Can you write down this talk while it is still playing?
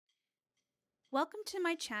Welcome to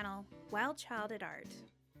my channel, Wild Child at Art.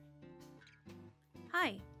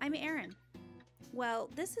 Hi, I'm Erin. Well,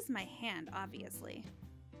 this is my hand, obviously.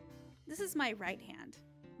 This is my right hand,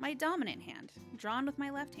 my dominant hand, drawn with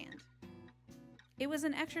my left hand. It was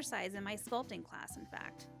an exercise in my sculpting class, in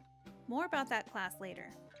fact. More about that class later.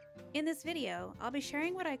 In this video, I'll be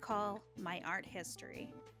sharing what I call my art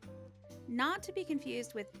history. Not to be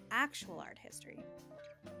confused with actual art history.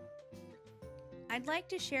 I'd like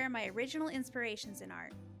to share my original inspirations in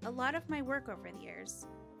art, a lot of my work over the years,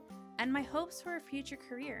 and my hopes for a future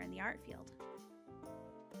career in the art field.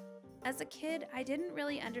 As a kid, I didn't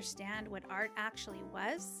really understand what art actually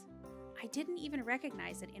was. I didn't even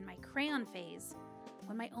recognize it in my crayon phase,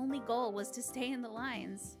 when my only goal was to stay in the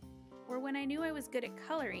lines, or when I knew I was good at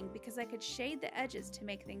coloring because I could shade the edges to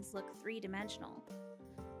make things look three-dimensional.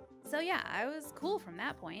 So yeah, I was cool from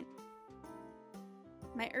that point.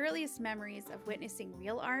 My earliest memories of witnessing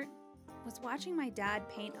real art was watching my dad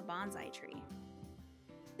paint a bonsai tree.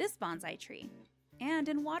 This bonsai tree, and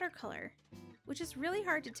in watercolor, which is really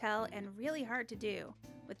hard to tell and really hard to do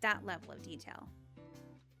with that level of detail.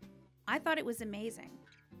 I thought it was amazing.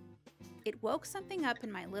 It woke something up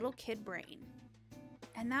in my little kid brain,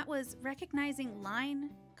 and that was recognizing line,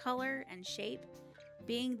 color, and shape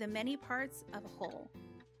being the many parts of a whole,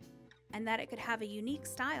 and that it could have a unique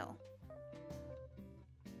style.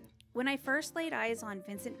 When I first laid eyes on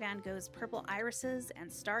Vincent van Gogh's purple irises and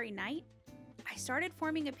starry night, I started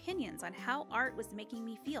forming opinions on how art was making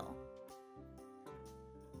me feel.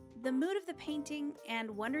 The mood of the painting and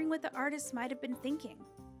wondering what the artist might have been thinking.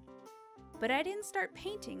 But I didn't start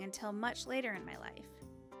painting until much later in my life.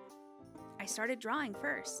 I started drawing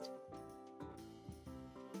first.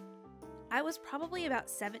 I was probably about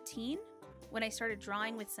 17 when I started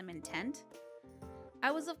drawing with some intent. I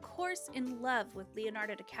was, of course, in love with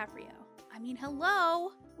Leonardo DiCaprio. I mean, hello!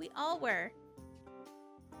 We all were.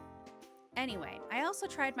 Anyway, I also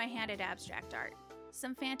tried my hand at abstract art,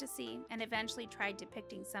 some fantasy, and eventually tried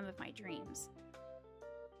depicting some of my dreams.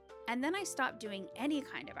 And then I stopped doing any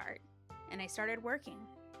kind of art, and I started working.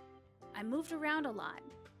 I moved around a lot,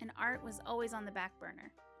 and art was always on the back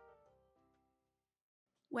burner.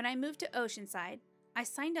 When I moved to Oceanside, I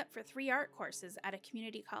signed up for 3 art courses at a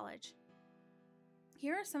community college.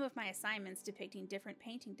 Here are some of my assignments depicting different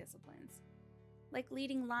painting disciplines, like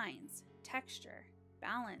leading lines, texture,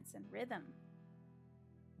 balance, and rhythm.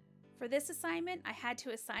 For this assignment, I had to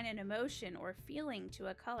assign an emotion or feeling to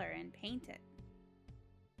a color and paint it.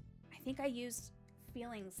 I think I used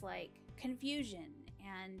feelings like confusion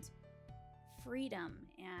and freedom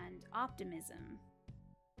and optimism.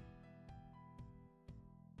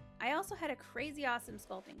 I also had a crazy awesome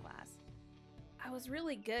sculpting class. I was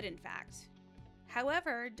really good, in fact.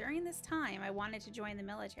 However, during this time, I wanted to join the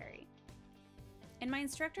military. And my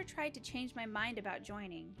instructor tried to change my mind about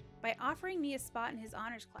joining by offering me a spot in his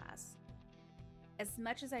honors class. As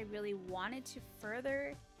much as I really wanted to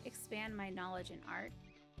further expand my knowledge in art,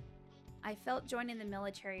 I felt joining the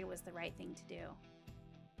military was the right thing to do.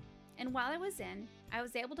 And while I was in, I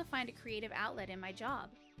was able to find a creative outlet in my job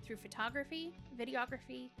through photography,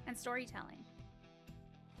 videography, and storytelling.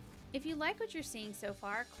 If you like what you're seeing so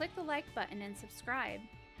far, click the like button and subscribe.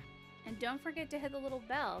 And don't forget to hit the little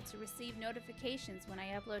bell to receive notifications when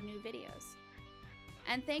I upload new videos.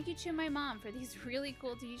 And thank you to my mom for these really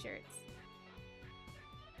cool t-shirts.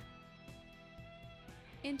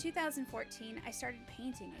 In 2014, I started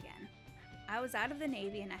painting again. I was out of the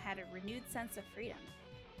Navy and I had a renewed sense of freedom.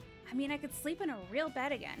 I mean, I could sleep in a real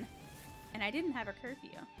bed again, and I didn't have a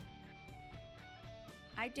curfew.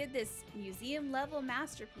 I did this museum-level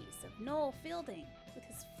masterpiece of Noel Fielding with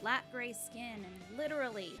his flat gray skin and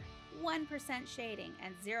literally 1% shading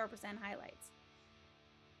and 0% highlights.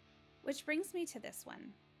 Which brings me to this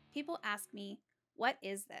one. People ask me, what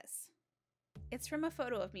is this? It's from a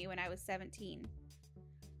photo of me when I was 17.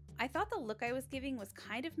 I thought the look I was giving was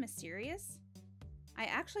kind of mysterious. I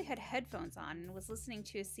actually had headphones on and was listening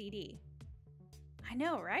to a CD. I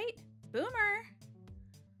know, right? Boomer!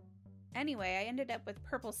 Anyway, I ended up with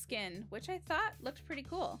purple skin, which I thought looked pretty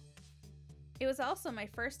cool. It was also my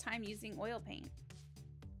first time using oil paint.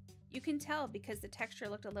 You can tell because the texture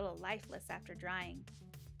looked a little lifeless after drying,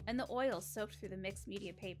 and the oil soaked through the mixed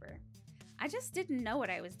media paper. I just didn't know what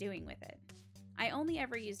I was doing with it. I only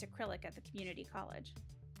ever used acrylic at the community college.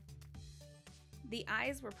 The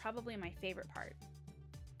eyes were probably my favorite part.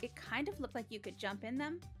 It kind of looked like you could jump in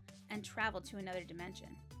them and travel to another dimension.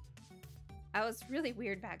 I was really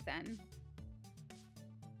weird back then.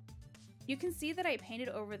 You can see that I painted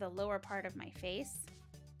over the lower part of my face,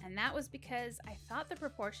 and that was because I thought the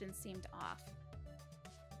proportions seemed off.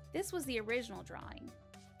 This was the original drawing,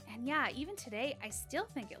 And yeah, even today, I still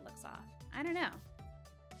think it looks off. I don't know.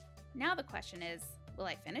 Now the question is, will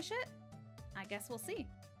I finish it? I guess we'll see.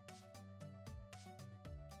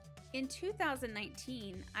 In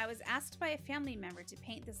 2019, I was asked by a family member to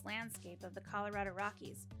paint this landscape of the Colorado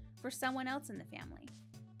Rockies for someone else in the family.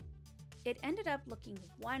 It ended up looking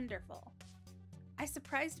wonderful. I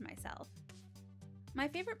surprised myself. My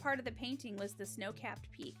favorite part of the painting was the snow-capped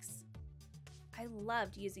peaks. I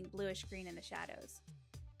loved using bluish green in the shadows.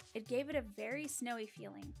 It gave it a very snowy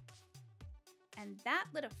feeling. And that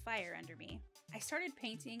lit a fire under me. I started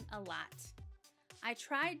painting a lot. I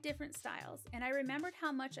tried different styles, and I remembered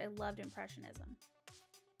how much I loved Impressionism.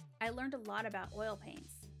 I learned a lot about oil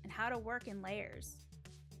paints and how to work in layers.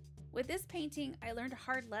 With this painting, I learned a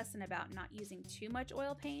hard lesson about not using too much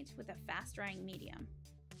oil paint with a fast-drying medium.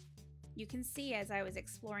 You can see as I was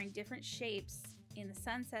exploring different shapes in the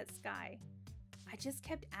sunset sky, I just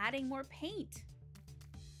kept adding more paint.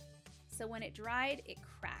 So when it dried, it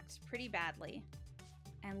cracked pretty badly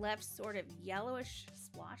and left sort of yellowish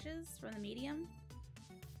splotches from the medium.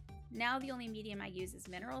 Now the only medium I use is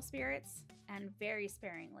mineral spirits, and very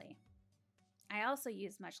sparingly. I also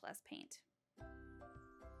use much less paint.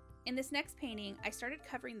 In this next painting, I started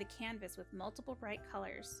covering the canvas with multiple bright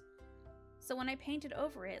colors. So when I painted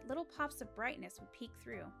over it, little pops of brightness would peek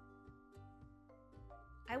through.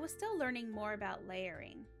 I was still learning more about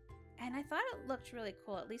layering, and I thought it looked really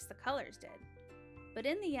cool, at least the colors did. But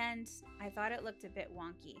in the end, I thought it looked a bit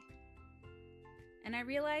wonky. And I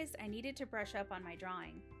realized I needed to brush up on my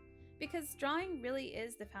drawing, because drawing really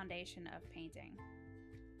is the foundation of painting.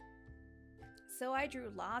 So I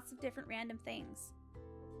drew lots of different random things.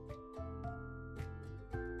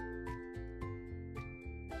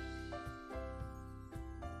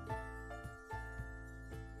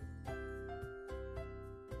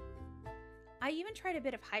 I even tried a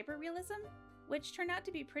bit of hyperrealism, which turned out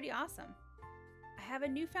to be pretty awesome. I have a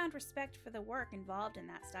newfound respect for the work involved in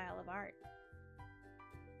that style of art.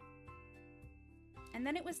 And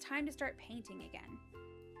then it was time to start painting again.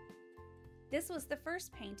 This was the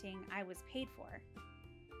first painting I was paid for.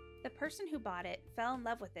 The person who bought it fell in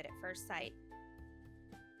love with it at first sight.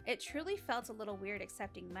 It truly felt a little weird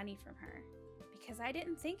accepting money from her, because I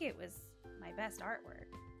didn't think it was my best artwork.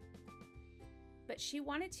 But she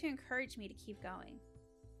wanted to encourage me to keep going.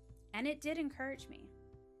 And it did encourage me.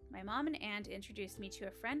 My mom and aunt introduced me to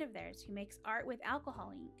a friend of theirs who makes art with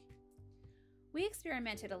alcohol ink. We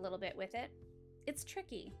experimented a little bit with it. It's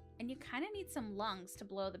tricky, and you kind of need some lungs to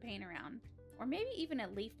blow the paint around, or maybe even a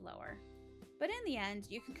leaf blower. But in the end,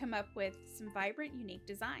 you can come up with some vibrant, unique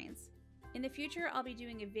designs. In the future, I'll be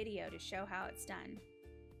doing a video to show how it's done.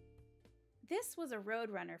 This was a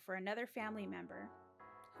roadrunner for another family member,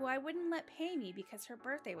 who I wouldn't let pay me because her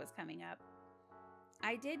birthday was coming up.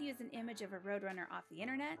 I did use an image of a roadrunner off the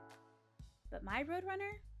internet, but my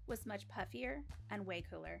roadrunner was much puffier and way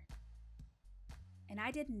cooler. And I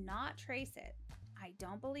did not trace it. I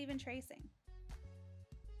don't believe in tracing.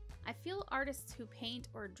 I feel artists who paint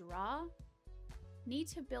or draw need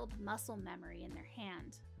to build muscle memory in their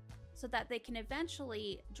hand so that they can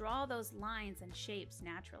eventually draw those lines and shapes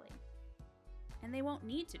naturally. And they won't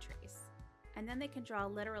need to trace. And then they can draw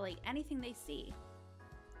literally anything they see.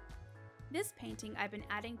 This painting I've been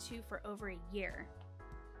adding to for over a year.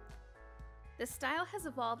 The style has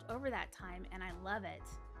evolved over that time and I love it.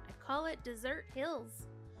 I call it Dessert Hills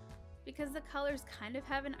because the colors kind of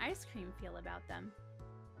have an ice cream feel about them.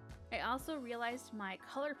 I also realized my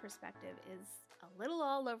color perspective is a little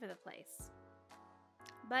all over the place,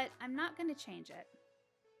 but I'm not going to change it.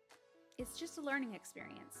 It's just a learning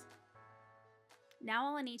experience. Now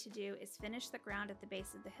all I need to do is finish the ground at the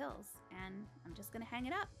base of the hills, and I'm just going to hang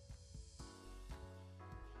it up.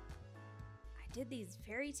 I did these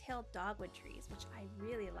fairy-tale dogwood trees, which I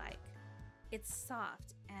really like. It's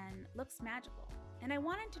soft and looks magical, and I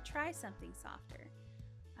wanted to try something softer.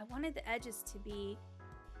 I wanted the edges to be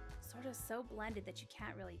sort of so blended that you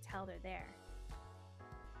can't really tell they're there.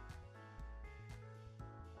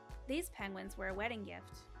 These penguins were a wedding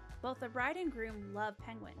gift. Both the bride and groom love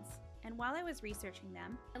penguins, and while I was researching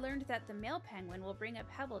them, I learned that the male penguin will bring a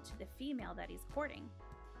pebble to the female that he's courting.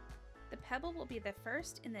 The pebble will be the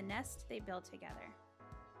first in the nest they build together.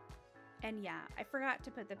 And yeah, I forgot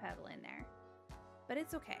to put the pebble in there, but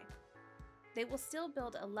it's okay. They will still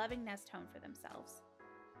build a loving nest home for themselves.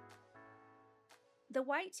 The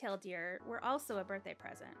white-tailed deer were also a birthday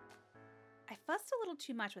present. I fussed a little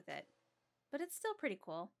too much with it, but it's still pretty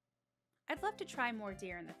cool. I'd love to try more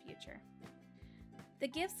deer in the future. The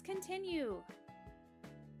gifts continue!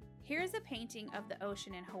 Here's a painting of the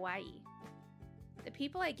ocean in Hawaii. The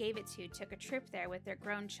people I gave it to took a trip there with their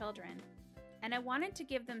grown children, and I wanted to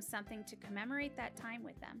give them something to commemorate that time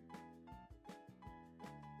with them.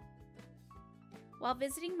 While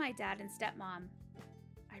visiting my dad and stepmom,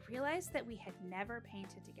 I realized that we had never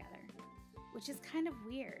painted together, which is kind of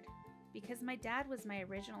weird because my dad was my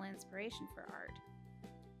original inspiration for art.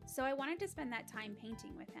 So I wanted to spend that time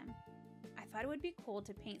painting with him. I thought it would be cool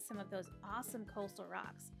to paint some of those awesome coastal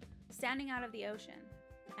rocks standing out of the ocean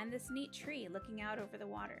and this neat tree looking out over the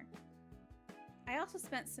water. I also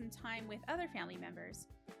spent some time with other family members,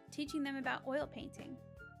 teaching them about oil painting.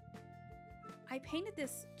 I painted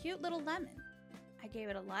this cute little lemon. I gave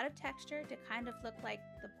it a lot of texture to kind of look like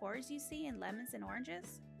the pores you see in lemons and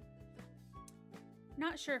oranges.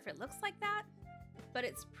 Not sure if it looks like that, but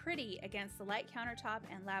it's pretty against the light countertop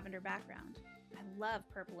and lavender background. I love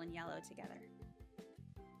purple and yellow together.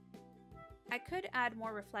 I could add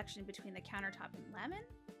more reflection between the countertop and lemon.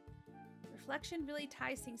 Reflection really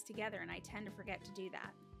ties things together and I tend to forget to do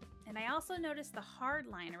that. And I also noticed the hard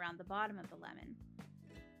line around the bottom of the lemon.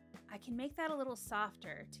 I can make that a little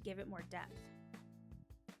softer to give it more depth.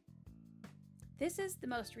 This is the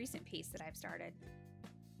most recent piece that I've started.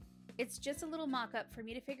 It's just a little mock-up for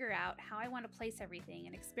me to figure out how I want to place everything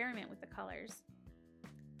and experiment with the colors.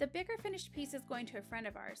 The bigger finished piece is going to a friend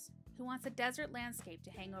of ours who wants a desert landscape to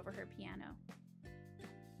hang over her piano.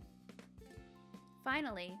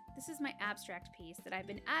 Finally, this is my abstract piece that I've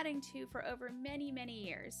been adding to for over many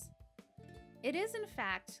years. It is in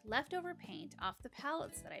fact leftover paint off the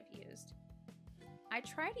palettes that I've used. I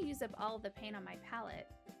try to use up all of the paint on my palette,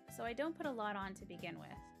 so I don't put a lot on to begin with.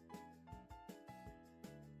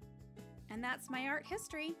 And that's my art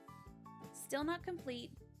history. Still not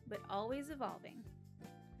complete, but always evolving.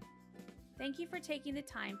 Thank you for taking the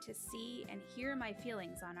time to see and hear my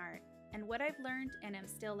feelings on art and what I've learned and am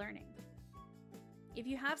still learning. If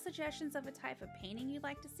you have suggestions of a type of painting you'd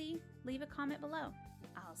like to see, leave a comment below.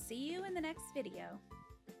 I'll see you in the next video.